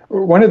program.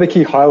 One of the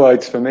key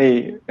highlights for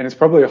me, and it's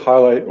probably a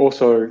highlight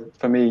also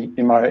for me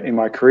in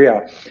my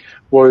career,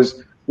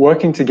 was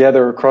working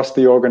together across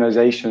the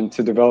organization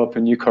to develop a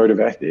new code of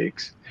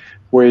ethics,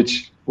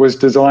 which was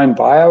designed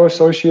by our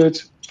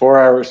associates for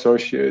our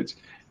associates,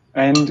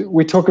 And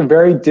we took a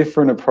very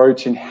different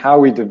approach in how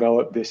we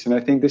developed this. And I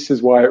think this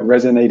is why it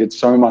resonated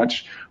so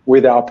much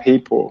with our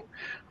people.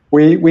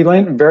 We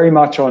leaned very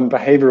much on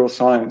behavioral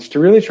science to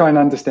really try and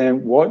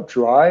understand what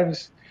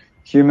drives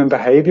human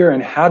behavior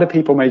and how do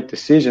people make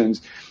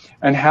decisions,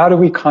 and how do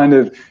we kind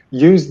of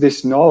use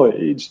this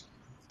knowledge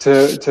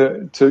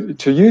to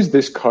use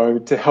this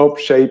code to help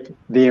shape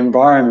the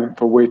environment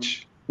for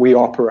which we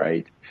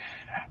operate.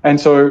 And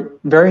so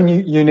very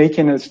unique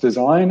in its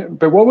design.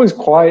 But what was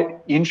quite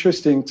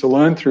interesting to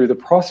learn through the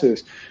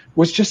process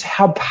was just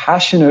how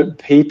passionate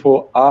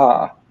people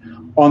are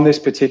on this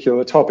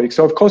particular topic.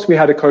 So, of course, we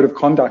had a code of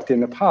conduct in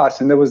the past,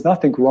 and there was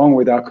nothing wrong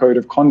with our code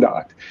of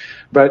conduct.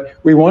 But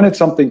we wanted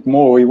something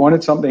more. We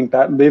wanted something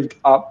that lived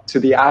up to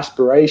the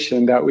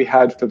aspiration that we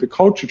had for the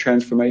culture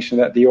transformation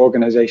that the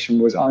organization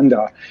was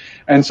under.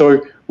 And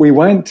so we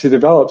went to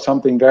develop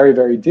something very,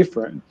 very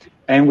different.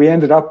 And we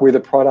ended up with a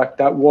product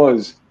that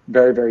was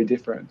very, very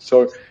different.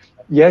 So,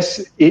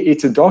 yes,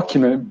 it's a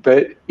document,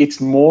 but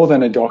it's more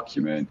than a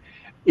document.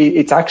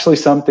 It's actually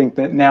something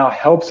that now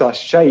helps us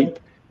shape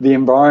the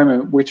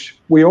environment which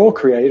we all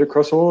create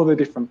across all of the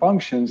different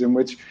functions, and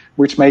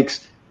which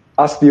makes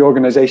us the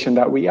organization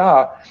that we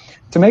are.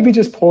 To maybe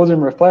just pause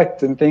and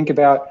reflect and think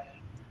about,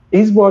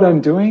 is what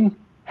I'm doing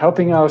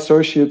helping our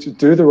associates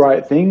do the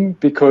right thing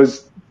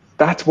because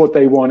that's what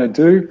they want to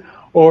do,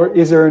 or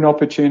is there an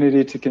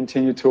opportunity to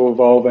continue to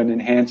evolve and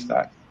enhance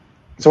that?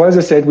 So as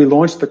I said, we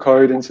launched the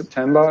code in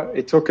September.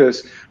 It took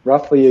us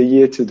roughly a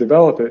year to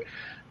develop it,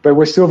 but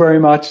we're still very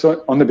much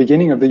on the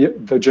beginning of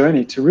the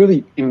journey to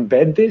really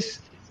embed this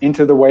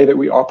into the way that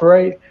we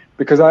operate,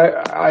 because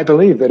I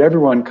believe that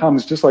everyone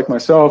comes, just like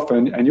myself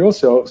and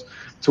yourselves,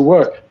 to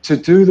work to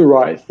do the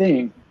right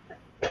thing.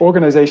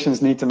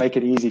 Organizations need to make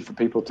it easy for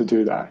people to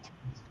do that.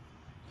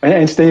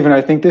 And Stephen,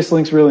 I think this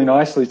links really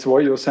nicely to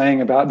what you're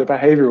saying about the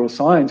behavioral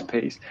science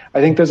piece.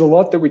 I think there's a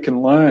lot that we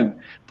can learn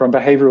from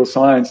behavioral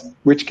science,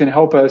 which can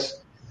help us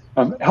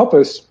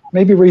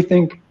maybe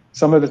rethink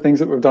some of the things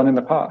that we've done in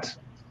the past.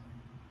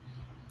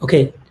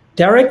 Okay,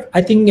 Derek,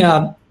 I think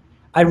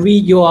I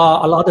read your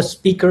a lot of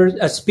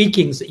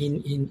speakings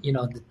in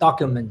the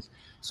documents.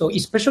 So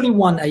especially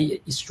one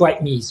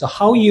strike me. So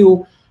how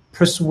you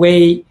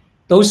persuade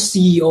those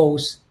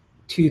CEOs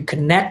to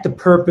connect the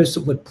purpose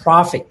with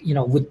profit,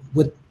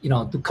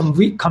 to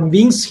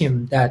convince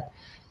him that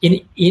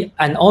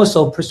and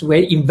also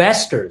persuade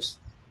investors,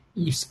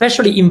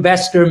 especially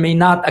investor may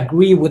not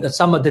agree with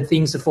some of the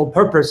things for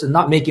purpose and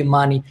not making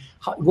money.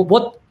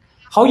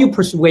 How you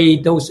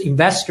persuade those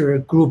investor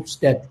groups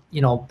that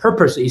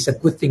purpose is a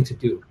good thing to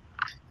do?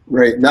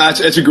 Right. No,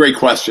 it's a great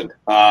question,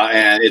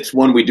 and it's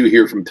one we do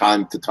hear from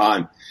time to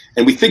time,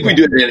 and we think we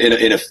do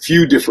it in a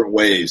few different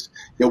ways.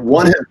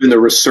 One has been the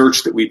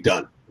research that we've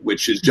done,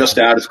 which is just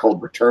out. It's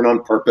called Return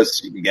on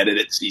Purpose. You can get it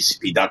at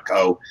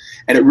CECP.co,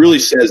 and it really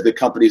says the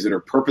companies that are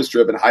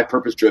purpose-driven, high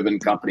purpose-driven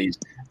companies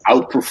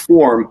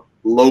outperform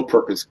low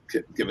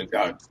purpose-driven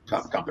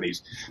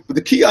companies. But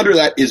the key under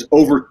that is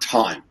over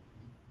time.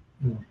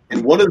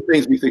 And one of the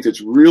things we think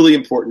that's really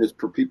important is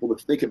for people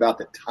to think about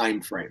the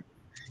time frame.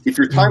 If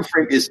your time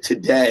frame is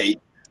today,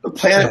 the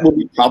planet will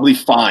be probably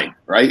fine,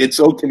 right? It's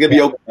going to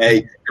be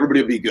okay.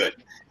 Everybody will be good.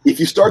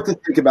 If you start to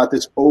think about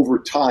this over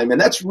time,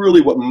 and that's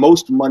really what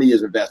most money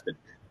is invested.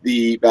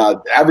 The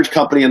average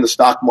company in the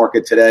stock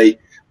market today,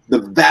 the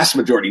vast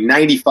majority,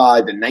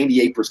 95 to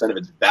 98% of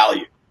its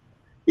value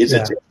is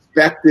its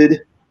expected,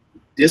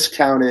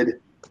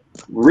 discounted,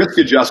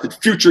 risk-adjusted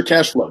future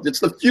cash flows. It's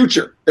the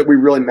future that we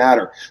really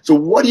matter. So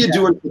what are you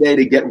doing today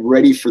to get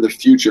ready for the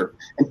future?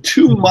 And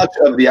too much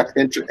of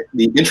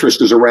the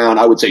interest is around,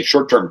 I would say,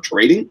 short-term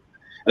trading.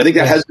 And I think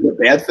that has been a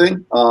bad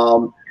thing.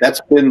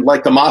 That's been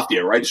like the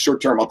mafia, right?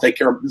 Short-term, I'll take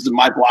care of, this is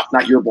my block,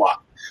 not your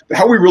block. But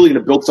how are we really going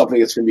to build something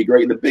that's going to be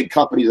great? And the big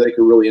companies, I think,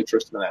 are really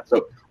interested in that.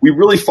 So we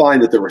really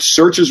find that the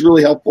research is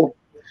really helpful.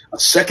 A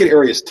second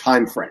area is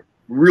time frame,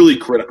 really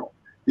critical.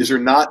 This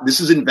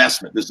is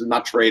investment. This is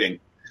not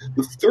trading.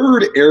 The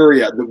third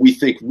area that we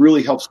think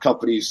really helps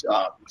companies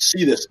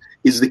see this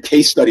is the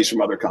case studies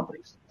from other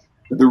companies.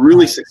 The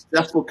really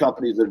successful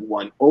companies that have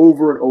won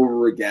over and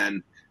over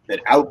again,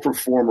 that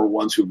outperform, are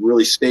ones who've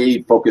really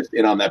stayed focused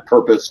in on that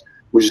purpose,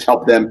 which has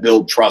helped them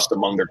build trust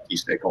among their key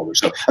stakeholders.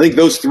 So I think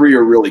those three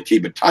are really key,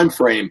 but time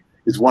frame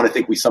is one I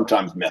think we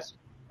sometimes miss.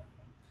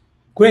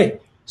 Great.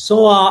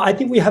 So I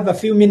think we have a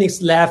few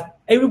minutes left.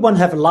 Everyone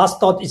have a last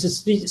thought.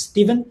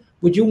 Stephen,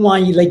 would you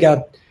want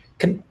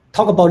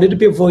talk about a little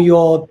bit for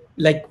your,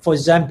 for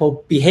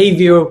example,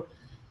 behavior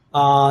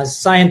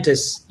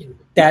scientists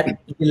that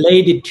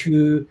related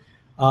to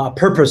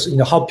purpose,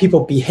 how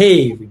people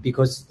behave,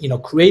 because,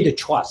 create a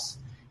trust.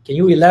 Can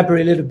you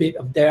elaborate a little bit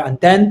of there? And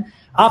then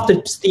after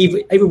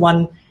Steve,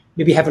 everyone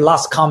maybe have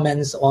last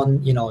comments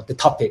on, the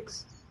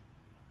topics.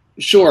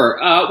 Sure.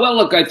 Well,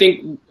 look, I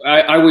think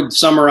I would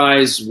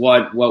summarize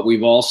what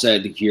we've all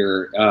said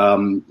here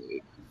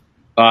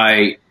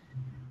by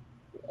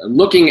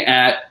looking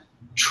at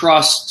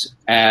trust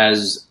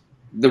as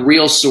the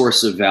real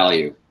source of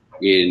value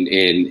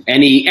in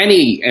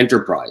any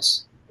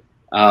enterprise.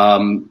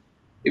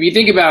 If you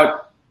think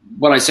about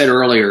what I said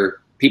earlier,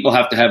 people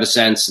have to have a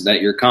sense that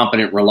you're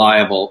competent,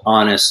 reliable,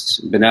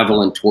 honest,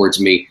 benevolent towards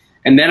me.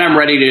 And then I'm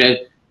ready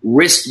to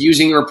risk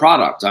using your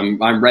product.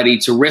 I'm ready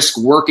to risk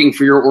working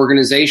for your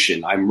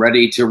organization. I'm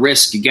ready to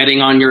risk getting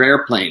on your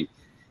airplane.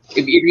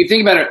 If you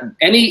think about it,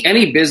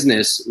 any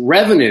business,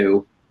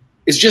 revenue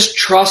is just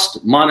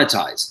trust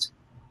monetized.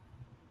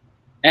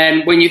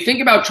 And when you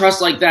think about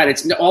trust like that,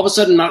 it's all of a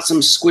sudden not some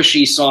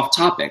squishy, soft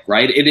topic,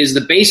 right? It is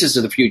the basis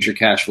of the future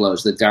cash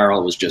flows that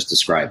Daryl was just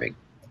describing.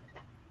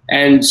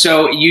 And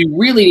so you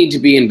really need to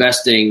be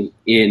investing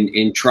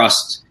in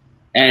trust.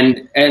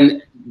 And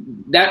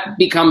that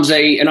becomes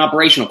an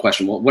operational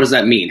question. Well, what does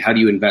that mean? How do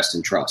you invest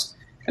in trust?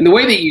 And the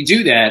way that you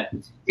do that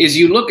is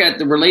you look at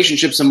the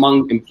relationships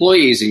among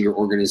employees in your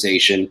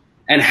organization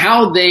and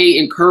how they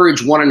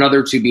encourage one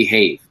another to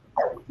behave.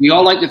 We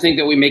all like to think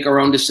that we make our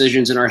own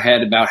decisions in our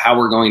head about how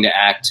we're going to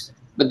act,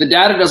 but the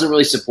data doesn't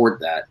really support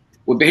that.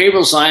 What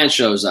behavioral science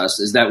shows us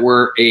is that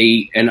we're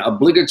an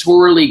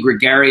obligatorily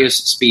gregarious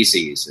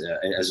species,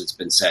 as it's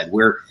been said.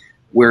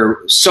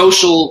 We're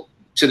social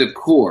to the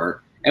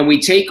core, and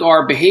we take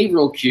our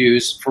behavioral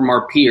cues from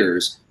our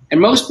peers, and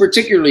most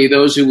particularly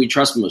those who we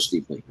trust most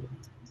deeply.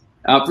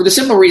 For the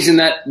simple reason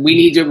that we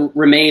need to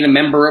remain a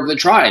member of the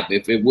tribe.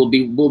 If it will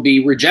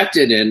be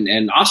rejected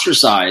and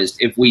ostracized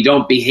if we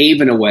don't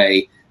behave in a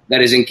way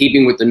that is in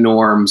keeping with the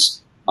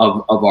norms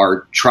of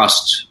our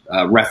trust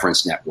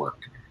reference network.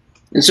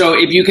 And so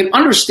if you can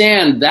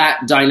understand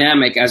that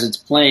dynamic as it's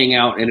playing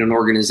out in an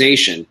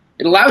organization,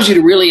 it allows you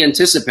to really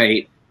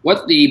anticipate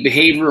what the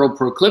behavioral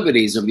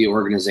proclivities of the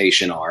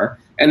organization are,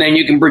 and then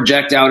you can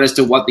project out as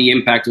to what the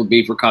impact will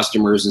be for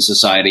customers and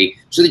society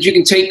so that you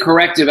can take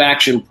corrective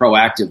action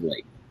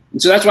proactively.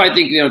 And so that's why I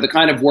think, the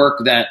kind of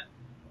work that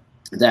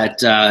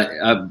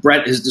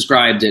Brett has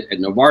described at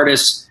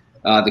Novartis,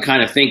 the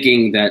kind of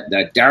thinking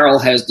that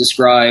Daryl has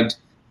described,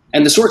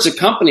 and the sorts of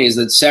companies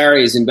that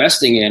Sari is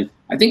investing in,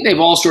 I think they've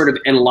all sort of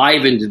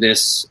enlivened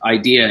this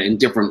idea in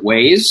different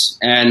ways,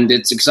 and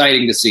it's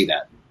exciting to see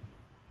that.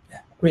 Yeah,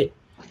 great.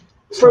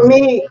 For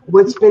me,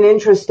 what's been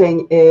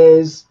interesting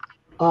is,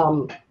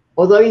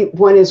 although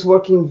one is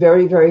working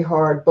very, very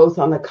hard, both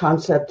on the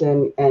concept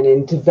and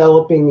in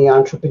developing the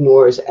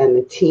entrepreneurs and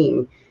the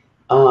team,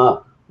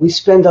 we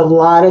spend a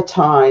lot of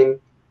time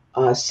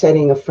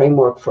setting a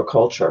framework for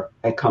culture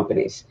at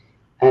companies.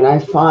 And I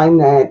find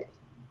that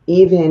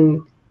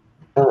even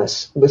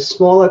with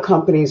smaller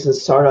companies and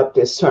startup,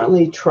 there's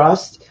certainly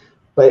trust,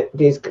 but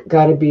there's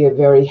got to be a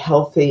very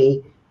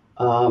healthy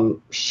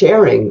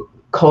sharing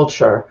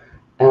culture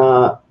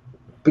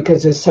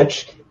because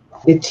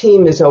the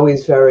team is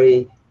always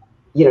very,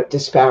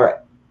 disparate.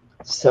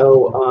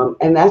 So,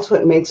 and that's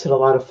what makes it a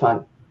lot of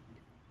fun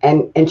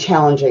and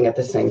challenging at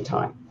the same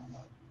time.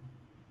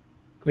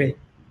 Great.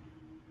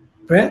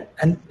 Brett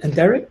and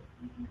Derek?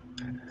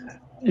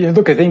 Yeah,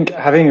 look, I think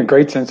having a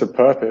great sense of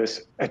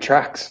purpose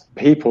attracts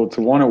people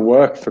to want to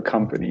work for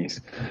companies.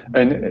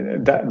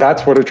 And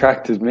that's what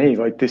attracted me,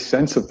 like this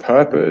sense of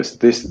purpose,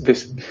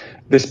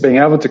 this being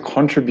able to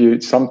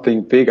contribute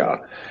something bigger.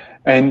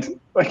 And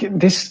like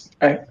this,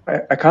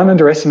 I can't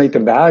underestimate the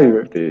value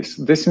of this.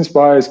 This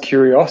inspires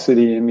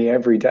curiosity in me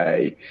every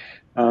day.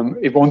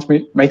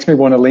 It makes me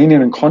want to lean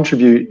in and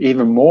contribute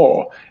even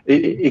more.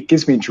 It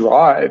gives me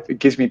drive. It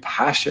gives me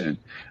passion.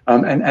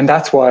 And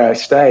that's why I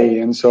stay.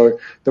 And so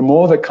the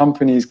more that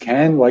companies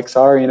can, like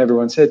Sari and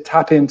everyone said,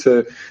 tap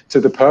into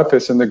the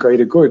purpose and the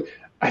greater good,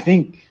 I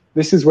think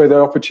this is where the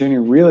opportunity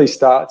really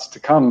starts to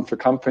come for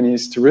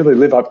companies to really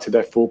live up to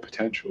their full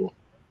potential.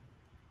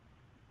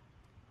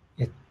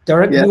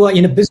 Daryl, you are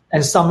in a business,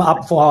 and sum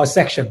up for our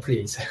section,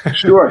 please.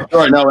 Sure.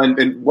 No,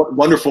 and what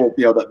wonderful,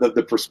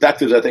 the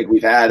perspectives I think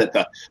we've had at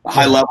the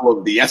high level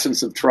of the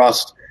essence of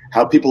trust,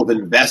 how people have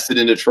invested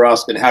into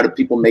trust, and how do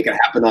people make it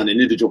happen on an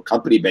individual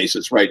company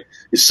basis, right,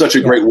 is such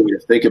a great way to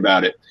think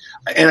about it.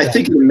 And I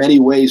think in many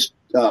ways,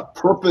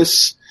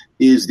 purpose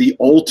is the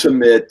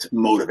ultimate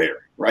motivator,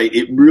 right?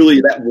 It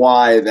really,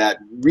 that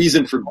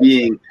reason for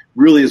being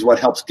really is what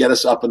helps get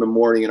us up in the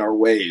morning in our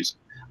ways.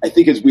 I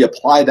think as we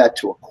apply that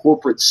to a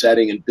corporate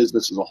setting and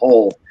business as a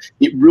whole,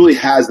 it really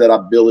has that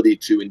ability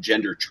to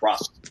engender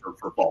trust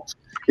for folks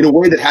in a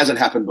way that hasn't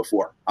happened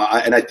before.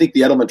 And I think the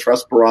Edelman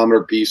Trust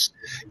Barometer piece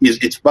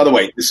it's, by the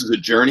way, this is a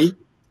journey.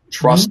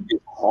 Trust is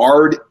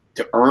hard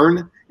to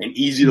earn and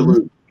easy to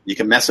lose. You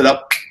can mess it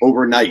up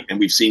overnight, and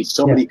we've seen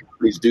so many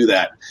companies do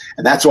that.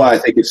 And that's why I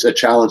think it's a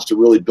challenge to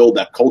really build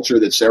that culture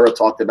that Sarah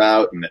talked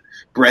about and that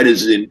Brett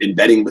is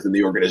embedding within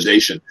the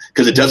organization,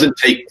 because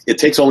it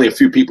takes only a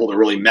few people to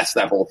really mess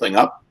that whole thing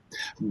up.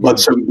 But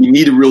so we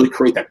need to really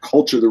create that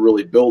culture to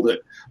really build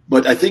it.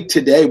 But I think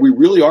today we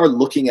really are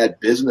looking at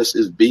business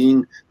as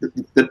being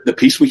the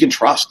piece we can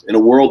trust in a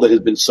world that has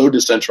been so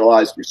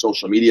decentralized through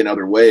social media and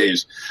other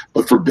ways,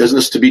 but for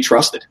business to be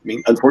trusted. I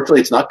mean, unfortunately,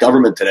 it's not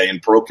government today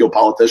and parochial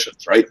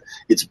politicians, right?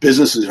 It's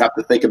businesses who have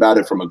to think about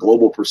it from a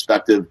global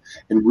perspective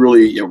and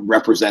really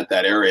represent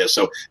that area.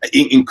 So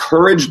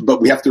encouraged,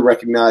 but we have to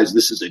recognize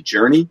this is a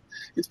journey.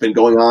 It's been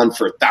going on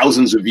for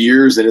thousands of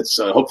years, and it's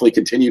hopefully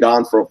continued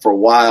on for a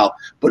while.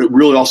 But it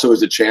really also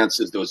is a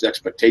chance, as those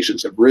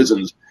expectations have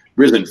risen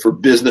for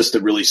business to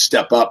really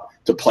step up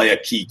to play a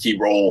key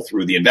role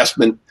through the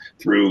investment,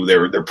 through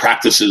their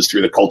practices,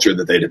 through the culture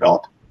that they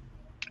develop.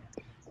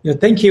 Yeah,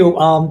 thank you.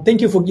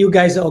 Thank you for you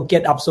guys all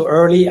get up so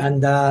early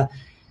and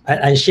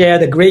share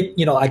the great,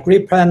 a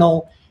great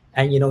panel,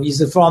 and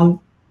is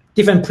from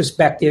different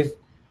perspective.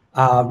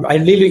 I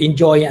really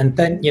enjoy and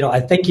I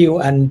thank you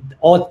and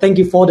thank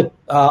you for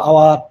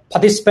our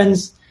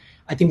participants.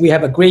 I think we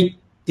have a great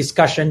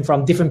discussion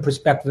from different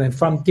perspectives and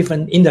from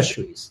different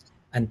industries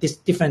and this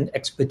different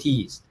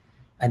expertise.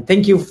 And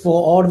thank you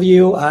for all of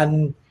you,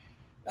 and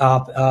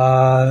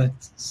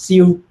see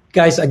you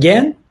guys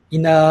again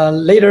in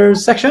later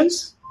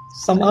sections,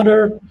 some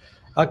other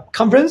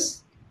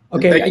conference.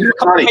 Okay, thank you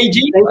come to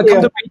AG.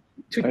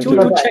 Come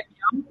to check.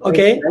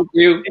 Okay. Thank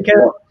you. Take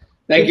care.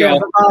 Thank you all.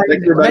 Bye-bye.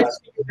 Thank you, Nice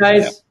to meet you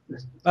guys.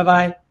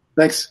 Bye-bye.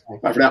 Thanks.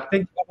 Bye for now.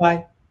 Thank you.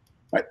 Bye-bye.